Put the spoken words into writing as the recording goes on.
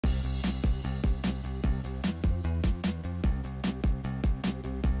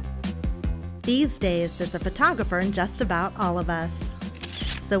These days, there's a photographer in just about all of us.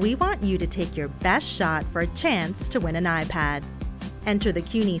 So we want you to take your best shot for a chance to win an iPad. Enter the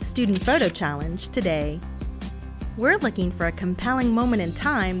CUNY Student Photo Challenge today. We're looking for a compelling moment in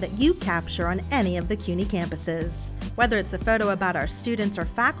time that you capture on any of the CUNY campuses. Whether it's a photo about our students or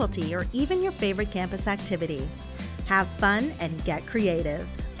faculty, or even your favorite campus activity. Have fun and get creative.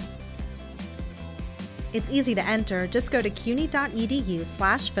 It's easy to enter. Just go to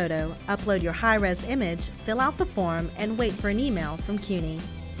cuny.edu/photo, upload your high-res image, fill out the form, and wait for an email from CUNY.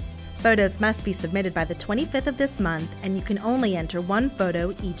 Photos must be submitted by the 25th of this month, and you can only enter one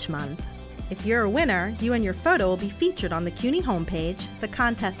photo each month. If you're a winner, you and your photo will be featured on the CUNY homepage, the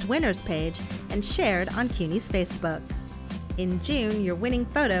contest winners page, and shared on CUNY's Facebook. In June, your winning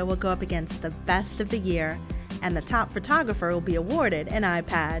photo will go up against the best of the year, and the top photographer will be awarded an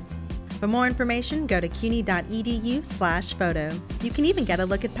iPad. For more information, go to cuny.edu/photo. You can even get a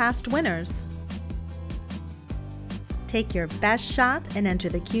look at past winners. Take your best shot and enter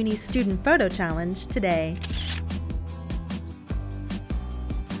the CUNY Student Photo Challenge today.